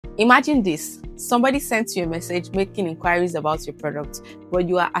Imagine this. Somebody sent you a message making inquiries about your product, but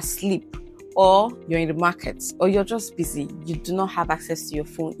you are asleep, or you're in the market, or you're just busy. You do not have access to your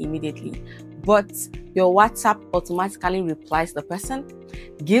phone immediately. But your WhatsApp automatically replies the person,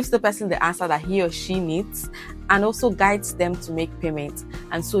 gives the person the answer that he or she needs, and also guides them to make payment.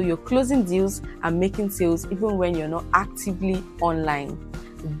 And so you're closing deals and making sales even when you're not actively online.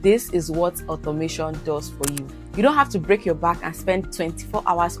 This is what automation does for you. You don't have to break your back and spend 24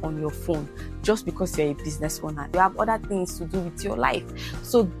 hours on your phone just because you're a business owner. You have other things to do with your life.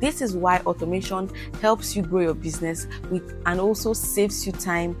 So this is why automation helps you grow your business and also saves you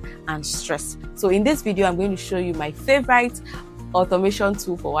time and stress. So in this video, I'm going to show you my favorite automation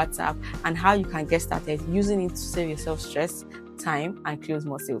tool for WhatsApp and how you can get started using it to save yourself stress, time, and close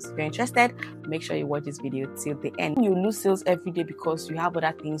more sales. If you're interested, make sure you watch this video till the end. You lose sales every day because you have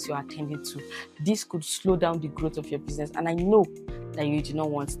other things you're attending to. This could slow down the growth of your business, and I know that you do not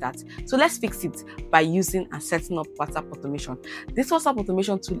want that. So let's fix it by using and setting up WhatsApp automation. This WhatsApp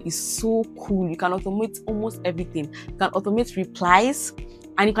automation tool is so cool. You can automate almost everything. You can automate replies,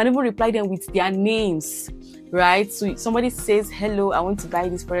 and you can even reply them with their names, right? So somebody says, hello, I want to buy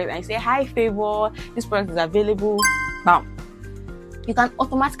this product, and I say, hi Favor, this product is available. Bam. You can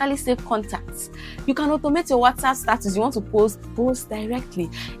automatically save contacts. You can automate your WhatsApp status. You want to post directly.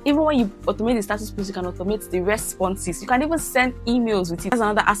 Even when you automate the status post, you can automate the responses. You can even send emails with it. That's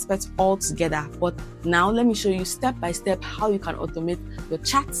another aspect altogether. But now let me show you step by step how you can automate your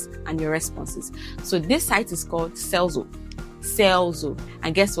chats and your responses. So this site is called Selzo.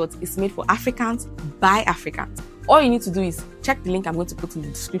 And guess what? It's made for Africans by Africans. All you need to do is check the link I'm going to put in the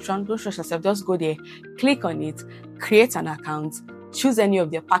description. Don't stress yourself. Just go there, click on it, create an account, choose any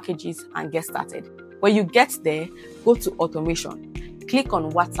of their packages and get started. When you get there, go to automation, click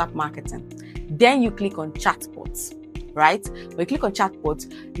on WhatsApp marketing. Then you click on chatbots, right? When you click on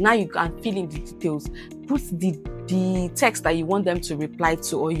chatbots, now you can fill in the details. Put the text that you want them to reply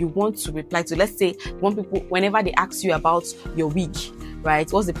to, or you want to reply to. Let's say you want people, whenever they ask you about your wig, right?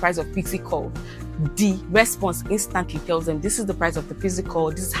 What's the price of pixie call? The response instantly tells them this is the price of the physical,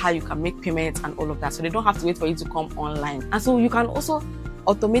 this is how you can make payments and all of that. So they don't have to wait for you to come online. And so you can also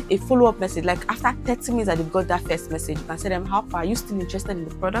automate a follow-up message. Like after 30 minutes that they've got that first message, you can say them, how far? Are you still interested in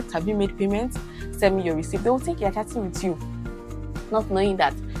the product? Have you made payments? Send me your receipt. They will think you're chatting with you, not knowing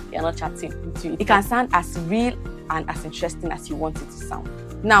that you're not chatting with you. It can sound as real and as interesting as you want it to sound.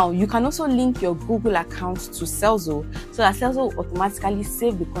 Now, you can also link your Google account to Selzo so that Selzo will automatically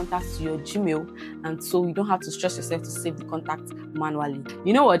save the contacts to your Gmail, and so you don't have to stress yourself to save the contact manually.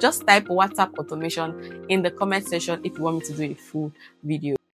 You know what? Just type WhatsApp automation in the comment section if you want me to do a full video.